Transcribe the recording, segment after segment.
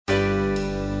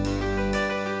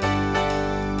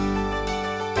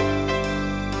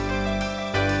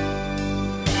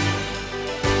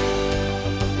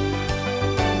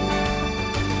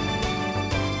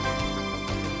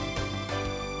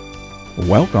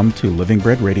Welcome to Living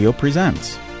Bread Radio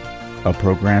Presents, a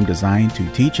program designed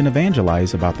to teach and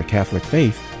evangelize about the Catholic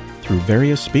faith through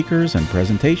various speakers and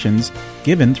presentations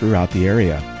given throughout the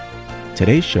area.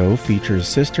 Today's show features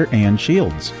Sister Ann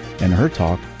Shields and her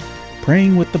talk,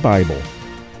 Praying with the Bible,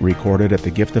 recorded at the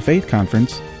Gift of Faith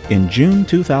Conference in June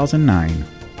 2009.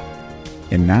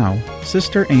 And now,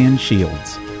 Sister Ann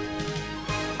Shields.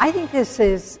 I think this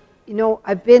is,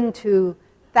 I've been to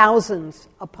thousands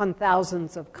upon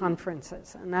thousands of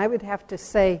conferences, and I would have to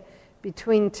say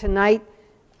between tonight,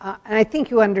 and I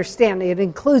think you understand, it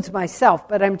includes myself,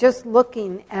 but I'm just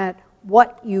looking at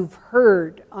what you've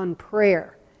heard on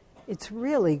prayer. It's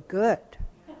really good.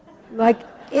 Like,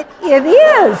 it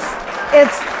is.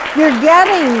 You're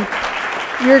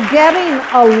getting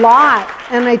a lot,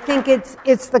 and I think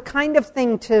it's the kind of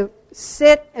thing to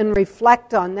sit and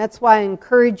reflect on. That's why I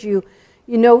encourage you,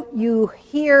 you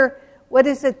hear, what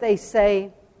is it they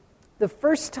say? The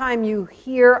first time you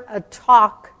hear a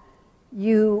talk,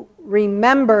 you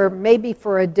remember, maybe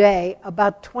for a day,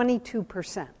 about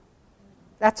 22%.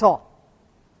 That's all.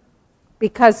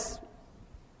 Because,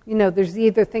 there's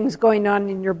either things going on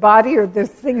in your body or there's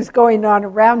things going on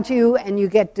around you, and you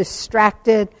get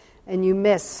distracted and you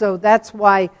miss. So that's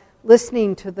why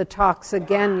listening to the talks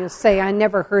again, you'll say, I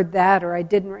never heard that, or I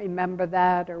didn't remember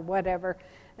that, or whatever.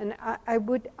 And I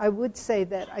would say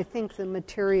that I think the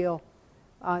material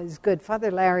is good.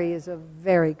 Father Larry is a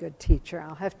very good teacher.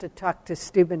 I'll have to talk to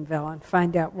Steubenville and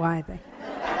find out why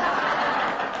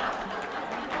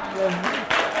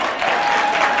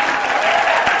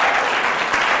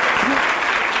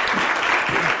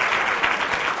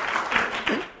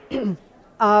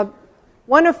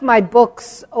one of my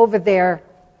books over there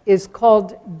is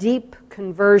called Deep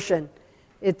Conversion.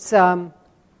 It's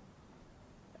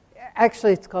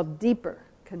it's called Deeper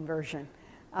Conversion.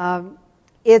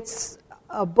 It's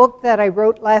a book that I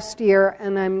wrote last year,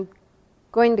 and I'm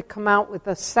going to come out with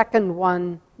a second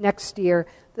one next year.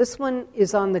 This one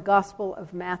is on the Gospel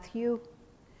of Matthew,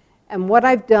 and what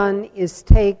I've done is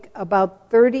take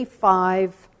about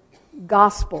 35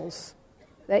 Gospels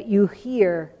that you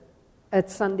hear at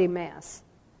Sunday Mass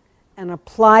and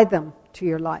apply them to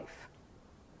your life.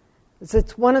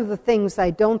 It's one of the things I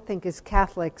don't think as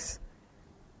Catholics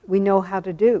we know how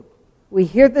to do. We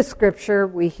hear the scripture,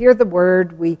 we hear the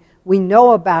word, we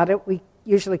know about it, we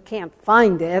usually can't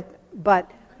find it, but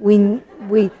we're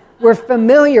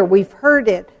familiar, we've heard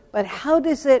it, but how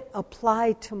does it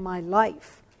apply to my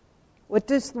life? What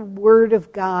does the Word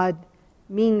of God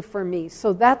mean for me?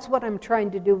 So that's what I'm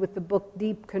trying to do with the book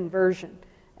Deep Conversion.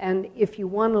 And if you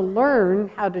want to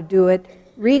learn how to do it,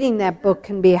 reading that book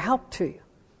can be a help to you.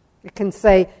 It can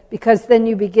say, because then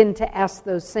you begin to ask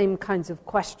those same kinds of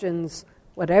questions,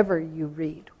 whatever you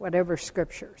read, whatever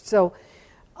scripture. So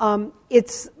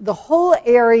it's the whole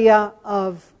area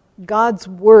of God's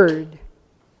Word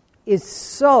is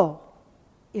so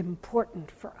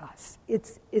important for us.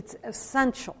 It's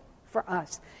essential for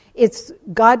us.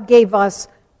 God gave us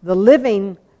the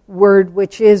living Word,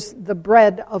 which is the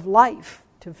bread of life,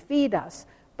 to feed us.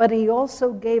 But He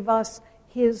also gave us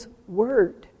His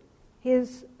Word,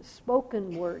 His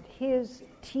spoken word, His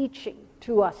teaching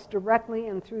to us directly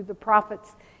and through the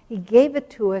prophets. He gave it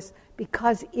to us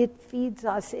because it feeds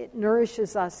us, it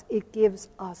nourishes us, it gives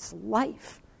us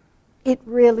life. It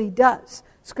really does.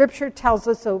 Scripture tells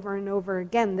us over and over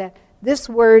again that this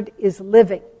word is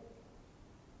living.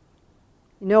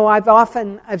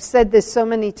 I've said this so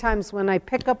many times, when I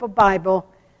pick up a Bible,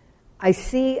 I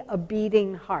see a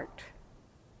beating heart.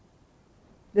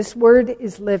 This word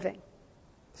is living.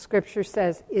 Scripture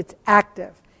says it's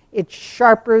active. It's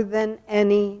sharper than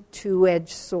any two-edged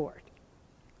sword.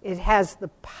 It has the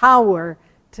power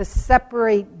to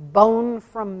separate bone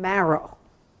from marrow,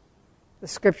 the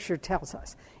Scripture tells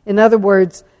us. In other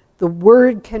words, the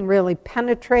Word can really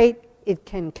penetrate, it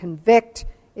can convict,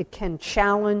 it can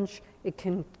challenge, it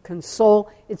can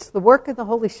console. It's the work of the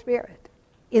Holy Spirit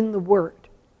in the Word.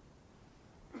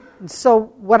 And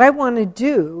so what I want to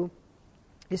do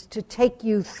is to take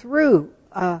you through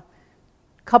a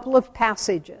couple of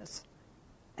passages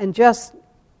and just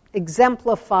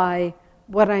exemplify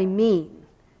what I mean,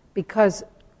 because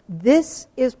this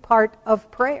is part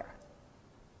of prayer.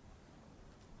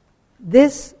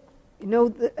 This,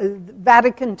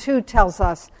 Vatican II tells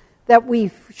us that we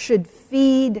should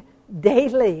feed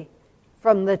daily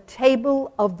from the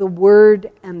table of the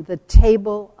Word and the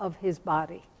table of His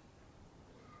body.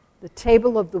 The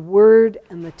table of the Word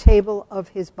and the table of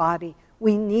His body.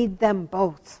 We need them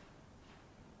both.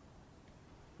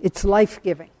 It's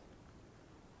life-giving.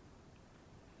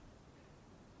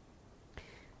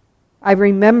 I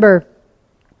remember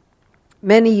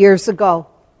many years ago,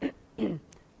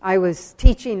 I was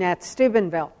teaching at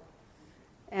Steubenville,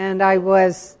 and I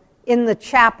was in the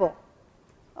chapel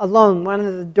alone, one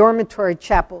of the dormitory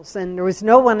chapels, and there was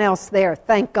no one else there,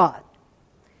 thank God.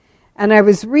 And I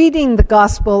was reading the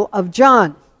Gospel of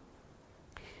John.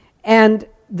 And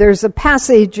there's a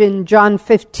passage in John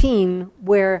 15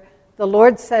 where the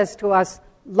Lord says to us,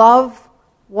 love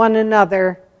one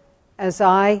another as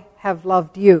I have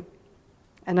loved you.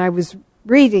 And I was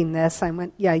reading this. I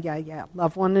went, yeah,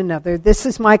 love one another. This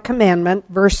is my commandment,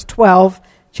 verse 12,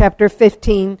 chapter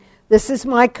 15. This is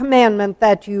my commandment,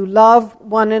 that you love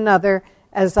one another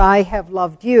as I have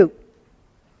loved you.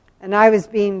 And I was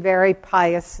being very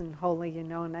pious and holy,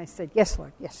 and I said, yes,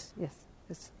 Lord, yes,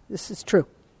 this is true.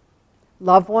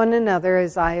 Love one another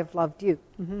as I have loved you.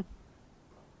 Mm-hmm.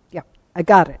 Yeah, I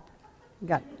got it.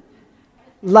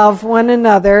 Love one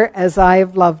another as I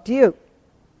have loved you.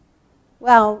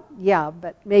 Well, yeah,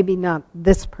 but maybe not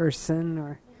this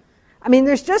person.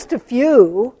 There's just a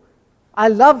few. I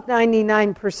love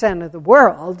 99% of the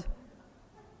world,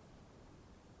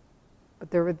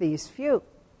 but there were these few.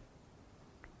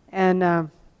 And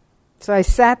so I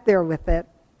sat there with it,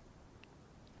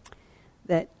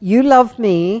 that you love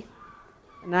me,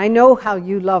 and I know how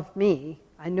you love me.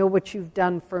 I know what you've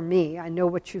done for me. I know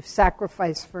what you've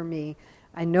sacrificed for me.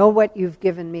 I know what you've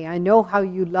given me. I know how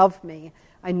you love me.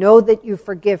 I know that you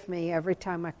forgive me every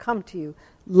time I come to you.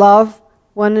 Love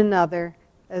one another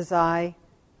as I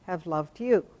have loved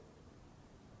you.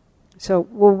 So,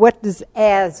 what does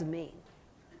as mean?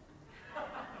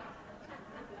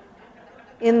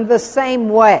 In the same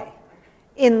way,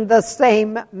 in the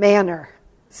same manner,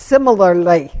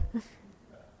 similarly.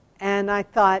 And I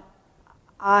thought,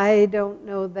 I don't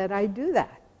know that I do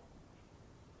that.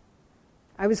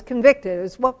 I was convicted. It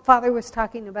was what Father was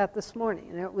talking about this morning.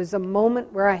 And it was a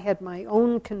moment where I had my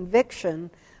own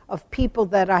conviction of people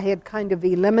that I had kind of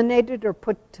eliminated or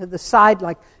put to the side,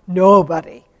 like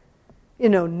nobody.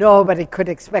 Nobody could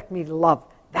expect me to love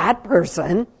that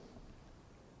person.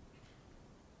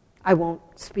 I won't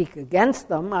speak against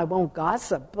them. I won't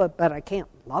gossip, but I can't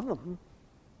love them.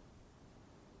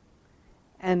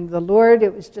 And the Lord,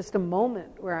 it was just a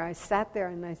moment where I sat there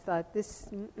and I thought,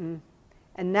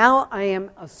 And now I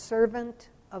am a servant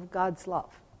of God's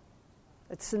love.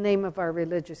 That's the name of our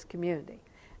religious community.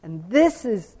 And this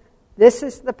is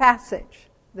the passage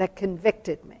that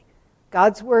convicted me.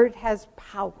 God's word has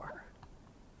power.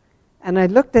 And I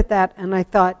looked at that and I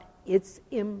thought, it's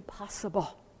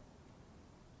impossible.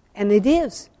 And it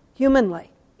is,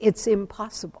 humanly, it's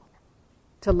impossible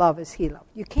to love as he loved.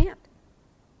 You can't.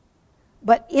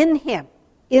 But in him,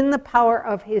 in the power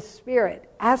of his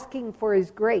Spirit, asking for his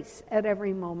grace at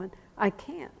every moment, I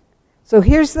can. So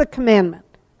here's the commandment.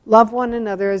 Love one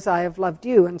another as I have loved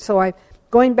you. And so I'm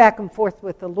going back and forth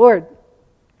with the Lord.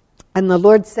 And the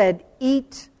Lord said,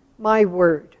 eat my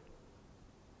word.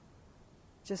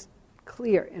 Just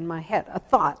clear in my head, a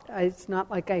thought. It's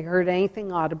not like I heard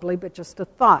anything audibly, but just a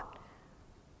thought.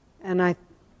 And I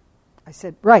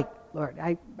said, right, Lord,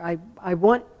 I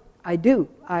want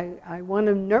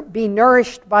to be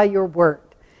nourished by your word.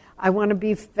 I want to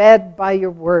be fed by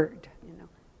your word.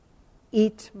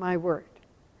 Eat my word.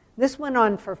 This went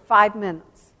on for 5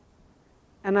 minutes.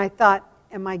 And I thought,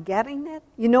 am I getting it?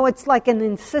 It's like an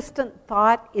insistent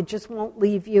thought. It just won't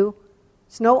leave you.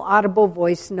 It's no audible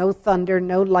voice, no thunder,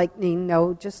 no lightning,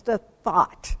 just a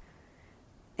thought.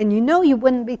 And you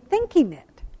wouldn't be thinking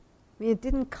it. It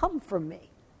didn't come from me.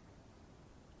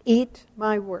 Eat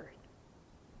my word.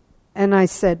 And I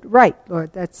said, right,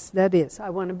 Lord, that is. I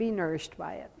want to be nourished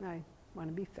by it. I want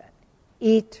to be fed.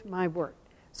 Eat my word.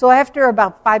 So after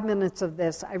about 5 minutes of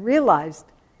this, I realized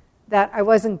that I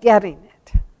wasn't getting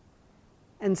it.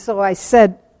 And so I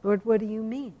said, Lord, what do you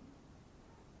mean?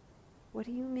 What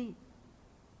do you mean?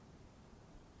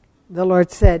 The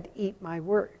Lord said, eat my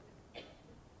word.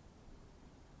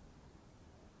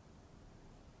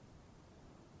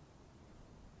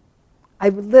 I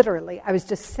was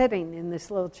just sitting in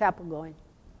this little chapel going,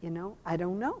 I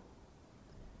don't know.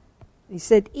 He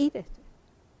said, eat it.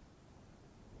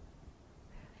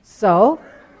 So,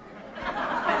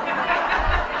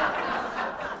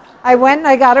 I went and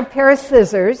I got a pair of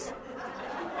scissors.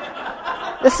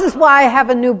 This is why I have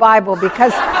a new Bible,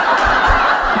 because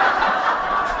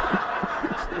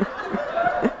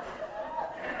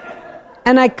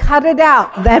and I cut it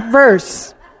out, that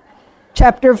verse.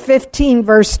 Chapter 15,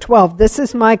 verse 12. This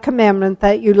is my commandment,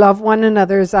 that you love one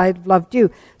another as I have loved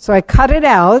you. So I cut it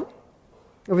out.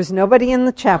 There was nobody in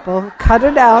the chapel. Cut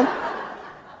it out.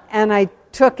 And I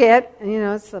took it. And,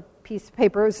 it's a piece of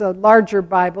paper. It was a larger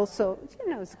Bible. So, it's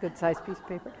a good-sized piece of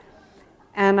paper.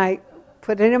 And I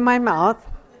put it in my mouth.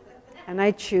 And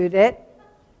I chewed it.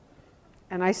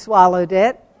 and I swallowed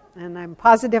it, and I'm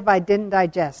positive I didn't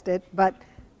digest it, but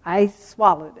I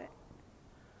swallowed it.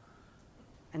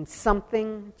 And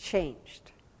something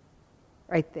changed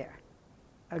right there.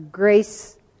 A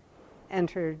grace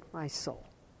entered my soul.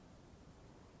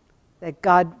 That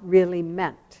God really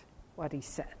meant what he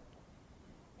said.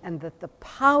 And that the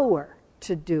power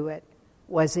to do it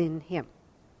was in him.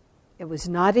 It was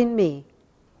not in me,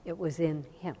 it was in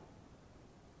him.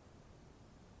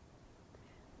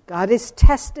 God has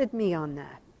tested me on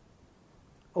that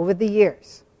over the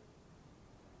years.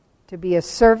 To be a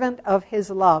servant of his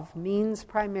love means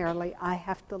primarily I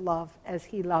have to love as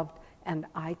he loved, and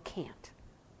I can't.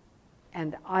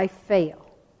 And I fail.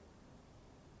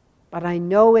 But I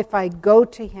know if I go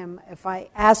to him, if I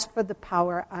ask for the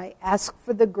power, I ask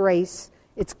for the grace,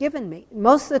 it's given me.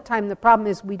 Most of the time the problem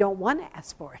is we don't want to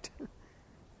ask for it.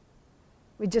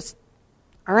 We just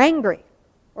are angry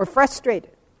or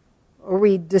frustrated or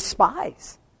we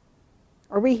despise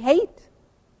or we hate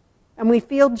and we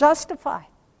feel justified.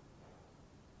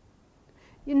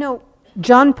 You know,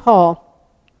 John Paul,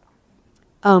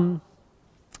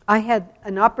 I had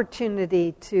an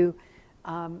opportunity to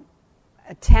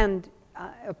attend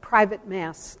a private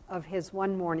mass of his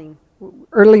one morning,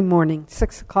 early morning,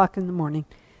 6 o'clock in the morning.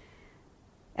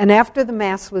 And after the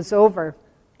mass was over,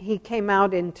 he came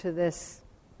out into this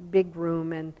big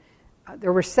room, and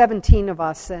there were 17 of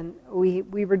us, and we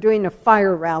were doing a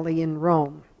fire rally in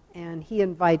Rome, and he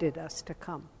invited us to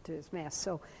come to his mass.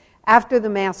 So after the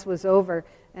mass was over,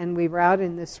 and we were out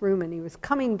in this room, and he was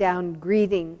coming down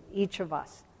greeting each of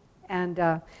us.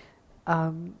 And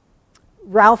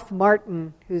Ralph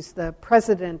Martin, who's the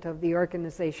president of the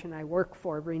organization I work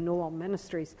for, Renewal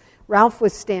Ministries, Ralph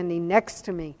was standing next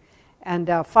to me, and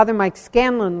Father Mike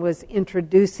Scanlon was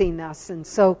introducing us. And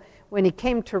so when he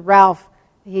came to Ralph,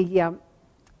 he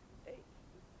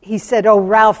said, "Oh,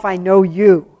 Ralph, I know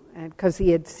you," because he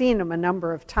had seen him a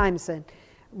number of times. And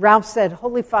Ralph said,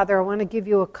 "Holy Father, I want to give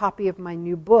you a copy of my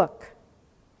new book,"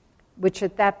 which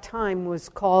at that time was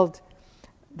called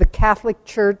The Catholic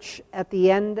Church at the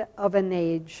End of an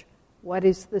Age, What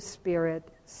is the Spirit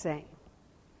Saying?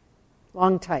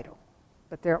 Long title,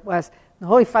 but there it was. The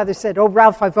Holy Father said, "Oh,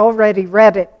 Ralph, I've already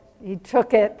read it." He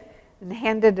took it and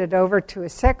handed it over to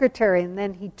his secretary, and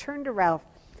then he turned to Ralph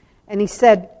and he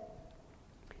said,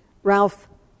 "Ralph,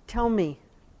 tell me,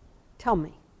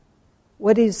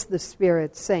 what is the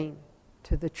Spirit saying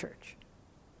to the church?"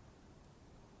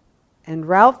 And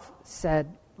Ralph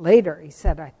said later, he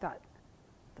said, "I thought,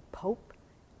 Pope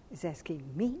is asking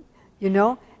me, you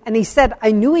know?" And he said,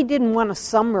 I knew he didn't want a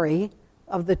summary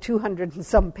of the 200 and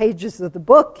some pages of the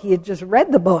book. He had just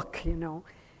read the book, you know.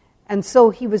 And so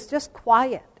he was just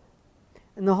quiet.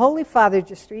 And the Holy Father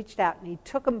just reached out and he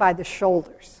took him by the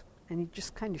shoulders and he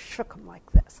just kind of shook him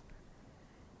like this.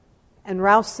 And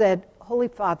Ralph said, "Holy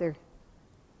Father,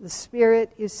 the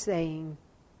Spirit is saying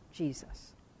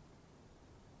Jesus.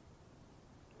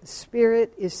 The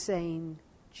Spirit is saying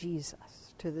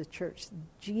Jesus to the church.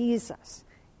 Jesus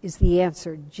is the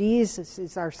answer. Jesus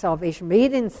is our salvation." But he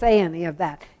didn't say any of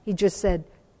that. He just said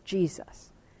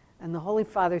Jesus. And the Holy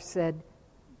Father said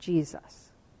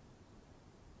Jesus.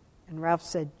 And Ralph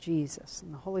said Jesus.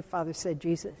 And the Holy Father said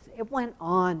Jesus. It went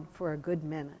on for a good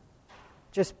minute,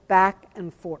 just back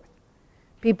and forth.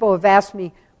 People have asked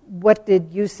me, "What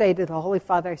did you say to the Holy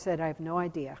Father?" I said, "I have no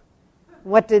idea."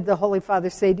 "What did the Holy Father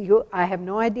say to you?" "I have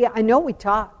no idea." I know we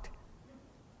talked.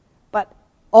 But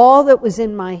all that was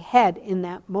in my head in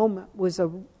that moment was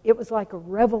it was like a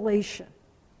revelation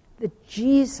that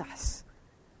Jesus,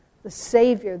 the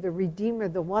Savior, the Redeemer,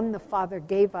 the one the Father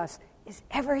gave us, is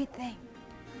everything.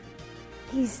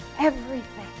 He's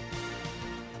everything.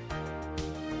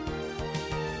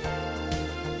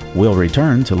 We'll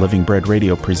return to Living Bread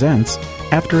Radio Presents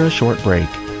after a short break.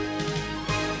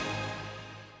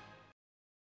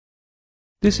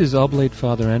 This is Oblate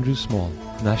Father Andrew Small,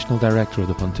 National Director of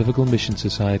the Pontifical Mission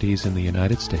Societies in the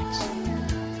United States.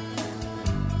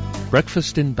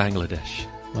 Breakfast in Bangladesh.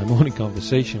 My morning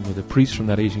conversation with a priest from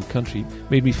that Asian country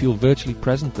made me feel virtually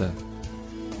present there.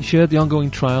 He shared the ongoing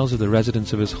trials of the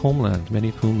residents of his homeland, many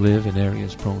of whom live in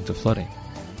areas prone to flooding.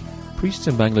 Priests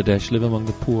in Bangladesh live among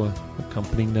the poor,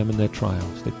 accompanying them in their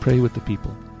trials. They pray with the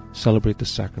people, celebrate the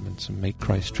sacraments, and make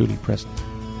Christ truly present.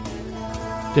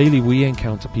 Daily we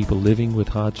encounter people living with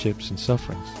hardships and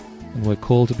sufferings, and we're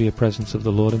called to be a presence of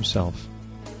the Lord himself,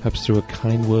 perhaps through a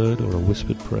kind word or a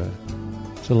whispered prayer.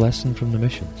 It's a lesson from the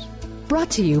missions.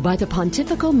 Brought to you by the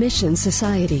Pontifical Mission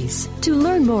Societies. To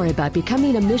learn more about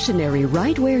becoming a missionary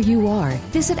right where you are,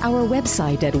 visit our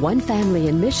website at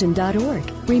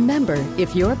onefamilyinmission.org. Remember,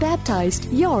 if you're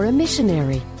baptized, you're a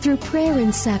missionary. Through prayer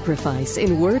and sacrifice,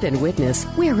 in word and witness,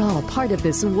 we're all part of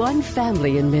this one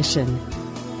family in mission.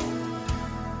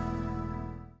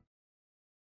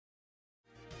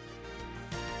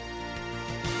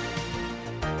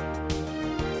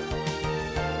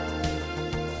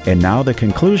 And now the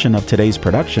conclusion of today's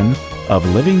production of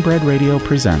Living Bread Radio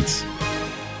Presents.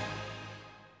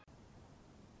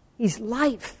 He's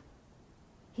life.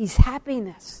 He's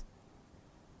happiness.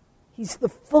 He's the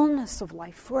fullness of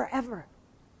life forever.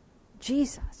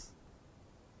 Jesus.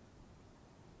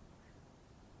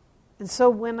 And so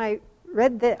when I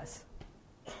read this,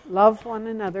 love one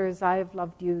another as I have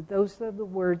loved you, those are the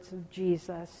words of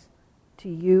Jesus to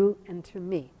you and to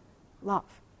me. Love.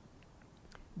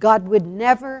 God would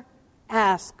never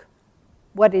ask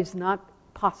what is not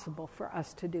possible for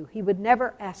us to do. He would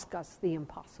never ask us the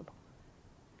impossible.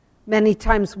 Many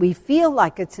times we feel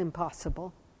like it's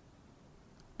impossible,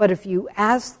 but if you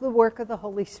ask the work of the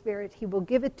Holy Spirit, He will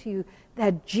give it to you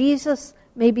that Jesus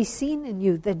may be seen in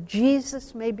you, that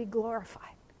Jesus may be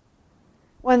glorified.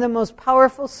 One of the most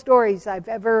powerful stories I've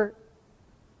ever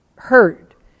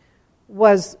heard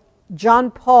was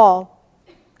John Paul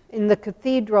in the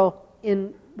cathedral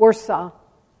in Warsaw,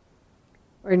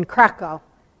 or in Krakow,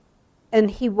 and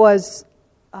he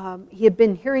had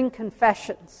been hearing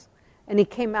confessions, and he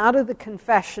came out of the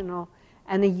confessional,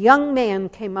 and a young man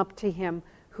came up to him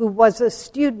who was a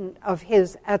student of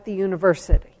his at the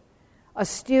university, a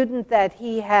student that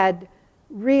he had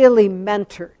really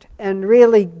mentored and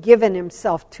really given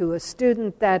himself to, a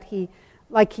student that he,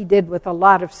 like he did with a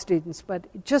lot of students,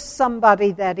 but just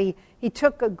somebody that he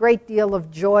took a great deal of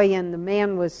joy in. The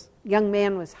young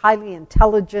man was highly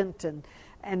intelligent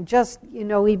and just, he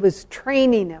was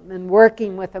training him and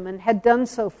working with him and had done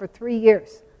so for 3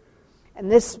 years. And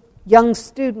this young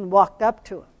student walked up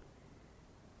to him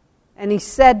and he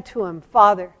said to him,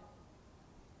 "Father,"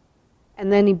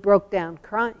 and then he broke down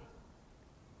crying.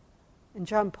 And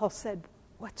John Paul said,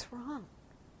 "What's wrong?"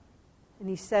 And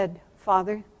he said,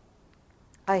 "Father,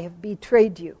 I have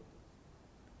betrayed you.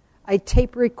 I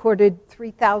tape recorded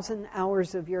 3,000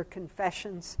 hours of your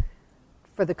confessions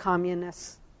for the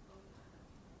communists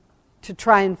to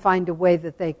try and find a way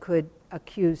that they could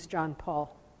accuse John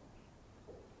Paul."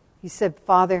 He said,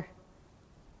 "Father,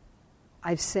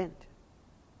 I've sinned."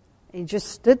 And he just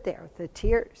stood there with the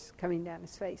tears coming down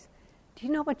his face. Do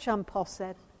you know what John Paul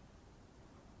said?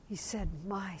 He said,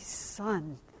 "My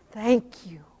son, thank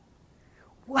you.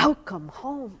 Welcome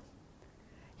home."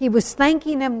 He was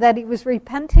thanking him that he was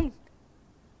repenting.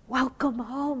 Welcome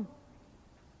home.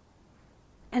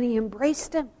 And he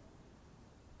embraced him.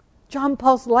 John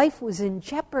Paul's life was in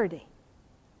jeopardy.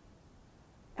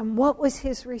 And what was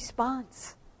his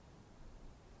response?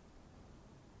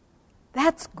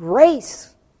 That's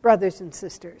grace, brothers and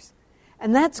sisters.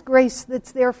 And that's grace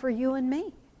that's there for you and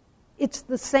me. It's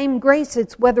the same grace.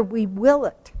 It's whether we will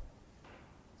it.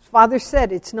 Father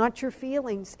said, it's not your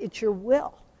feelings, it's your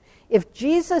will. If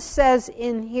Jesus says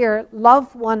in here,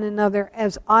 love one another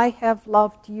as I have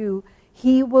loved you,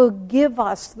 He will give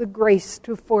us the grace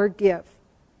to forgive.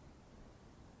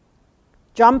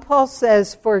 John Paul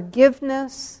says,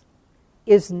 forgiveness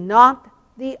is not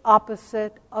the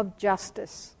opposite of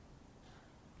justice.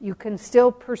 You can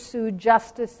still pursue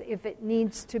justice if it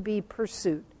needs to be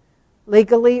pursued,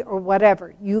 legally or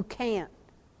whatever. You can.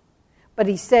 But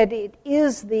he said it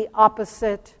is the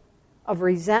opposite of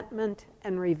resentment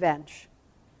and revenge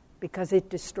because it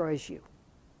destroys you.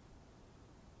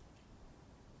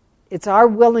 It's our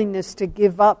willingness to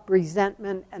give up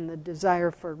resentment and the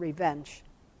desire for revenge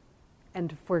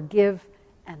and to forgive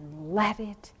and let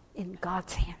it in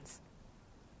God's hands.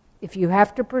 If you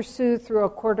have to pursue through a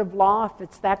court of law, if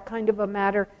it's that kind of a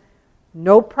matter,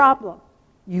 no problem.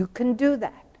 You can do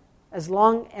that as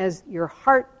long as your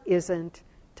heart isn't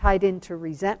tied into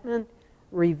resentment,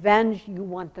 revenge. You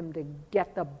want them to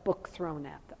get the book thrown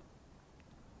at them.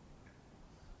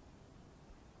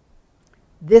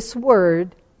 This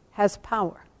word has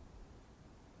power.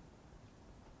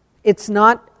 It's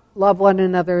not love one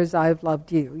another as I've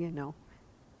loved you,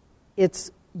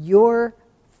 It's your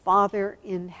Father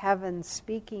in heaven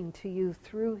speaking to you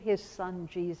through His Son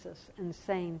Jesus and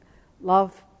saying,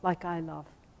 love like I love,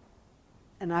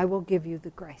 and I will give you the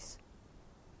grace.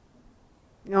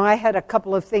 I had a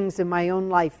couple of things in my own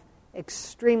life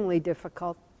extremely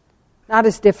difficult, not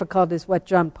as difficult as what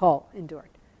John Paul endured,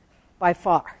 by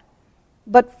far,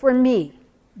 but for me,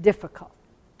 difficult,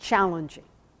 challenging,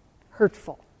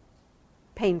 hurtful,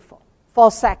 painful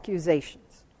false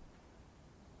accusations.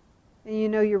 And you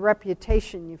know your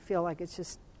reputation, you feel like it's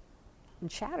just in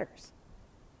shatters.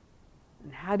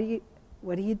 And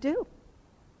what do you do?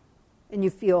 And you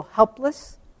feel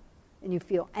helpless, and you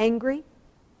feel angry,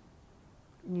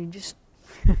 and you just,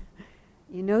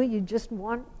 you just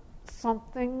want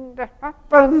something to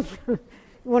happen. You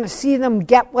want to see them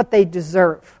get what they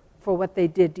deserve for what they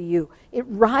did to you. It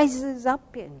rises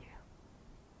up in you.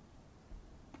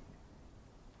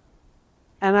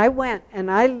 And I went and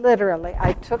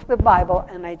I took the Bible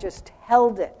and I just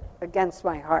held it against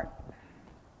my heart.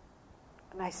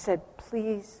 And I said,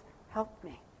 please help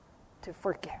me to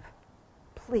forgive.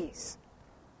 Please.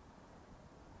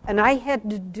 And I had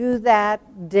to do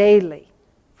that daily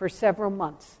for several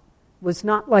months. It was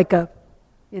not like I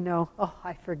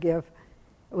forgive.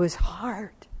 It was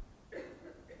hard.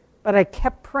 But I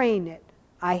kept praying it.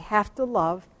 I have to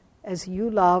love as you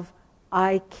love.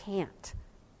 I can't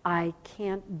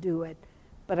do it.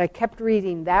 But I kept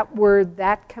reading that word,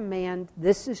 that command.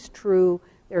 This is true.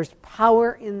 There's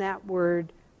power in that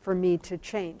word for me to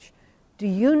change. Do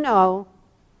you know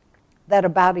that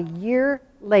about a year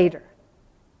later,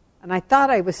 and I thought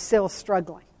I was still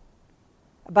struggling,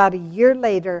 about a year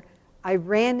later, I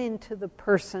ran into the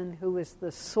person who was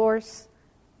the source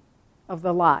of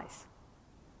the lies.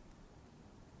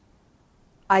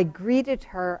 I greeted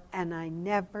her and I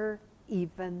never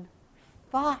even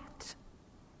thought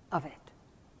of it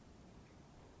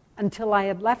until I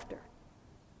had left her.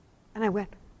 And I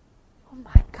went, oh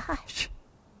my gosh,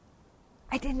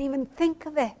 I didn't even think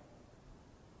of it.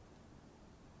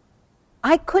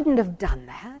 I couldn't have done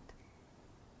that.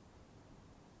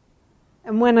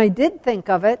 And when I did think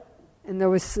of it, and there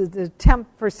was the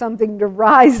attempt for something to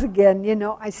rise again,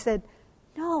 I said,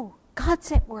 no,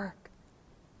 God's at work.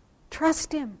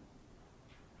 Trust Him.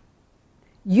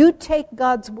 You take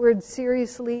God's word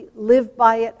seriously, live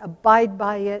by it, abide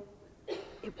by it,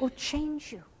 it will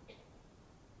change you.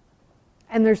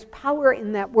 And there's power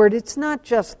in that word. It's not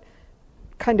just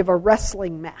kind of a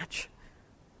wrestling match.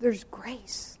 There's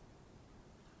grace.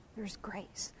 There's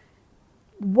grace.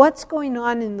 What's going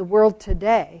on in the world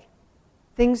today,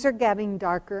 things are getting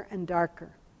darker and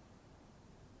darker.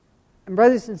 And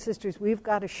brothers and sisters, we've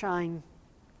got to shine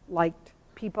light.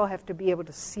 People have to be able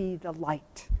to see the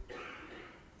light.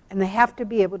 And they have to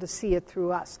be able to see it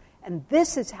through us. And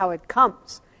this is how it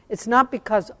comes. It's not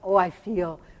because, I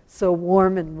feel so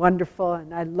warm and wonderful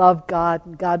and I love God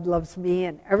and God loves me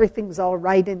and everything's all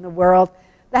right in the world.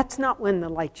 That's not when the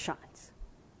light shines.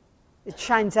 It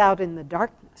shines out in the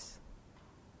darkness.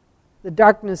 The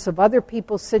darkness of other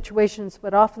people's situations,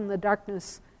 but often the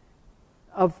darkness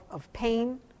of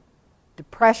pain,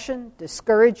 depression,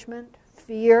 discouragement,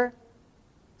 fear,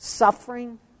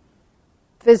 suffering,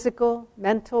 physical,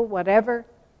 mental, whatever.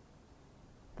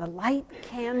 The light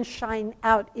can shine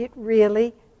out. It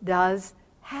really does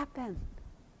happen.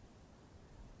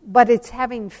 But it's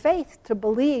having faith to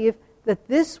believe that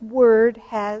this word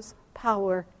has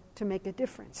power to make a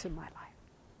difference in my life.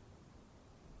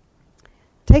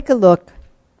 Take a look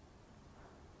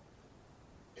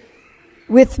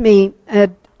with me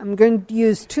at, I'm going to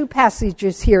use two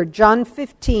passages here, John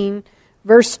 15,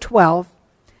 verse 12,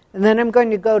 and then I'm going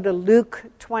to go to Luke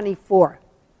 24.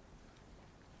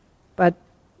 But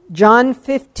John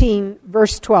 15,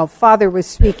 verse 12, Father was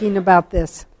speaking about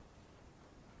this.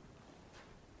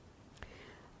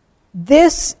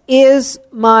 This is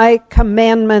my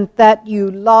commandment, that you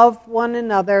love one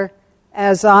another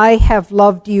as I have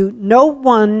loved you. No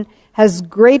one has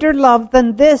greater love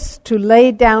than this, to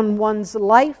lay down one's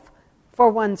life for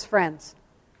one's friends.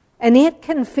 And it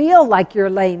can feel like you're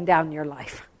laying down your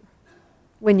life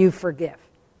when you forgive.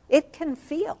 It can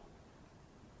feel.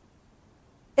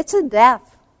 It's a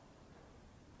death.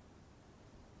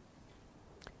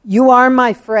 You are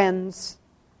my friends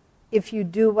if you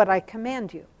do what I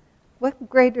command you. What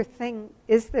greater thing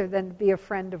is there than to be a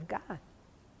friend of God?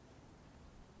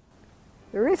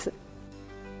 There isn't.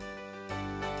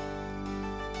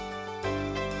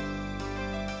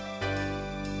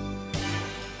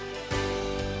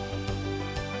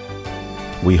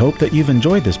 We hope that you've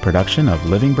enjoyed this production of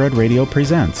Living Bread Radio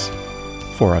Presents.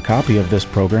 For a copy of this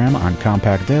program on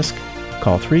compact disc,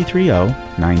 call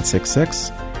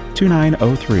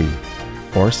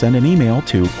 330-966-2903 or send an email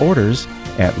to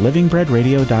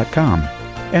orders@livingbreadradio.com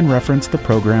and reference the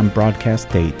program broadcast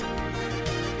date.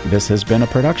 This has been a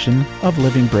production of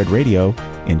Living Bread Radio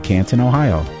in Canton,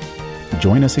 Ohio.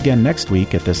 Join us again next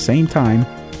week at the same time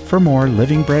for more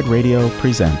Living Bread Radio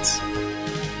Presents.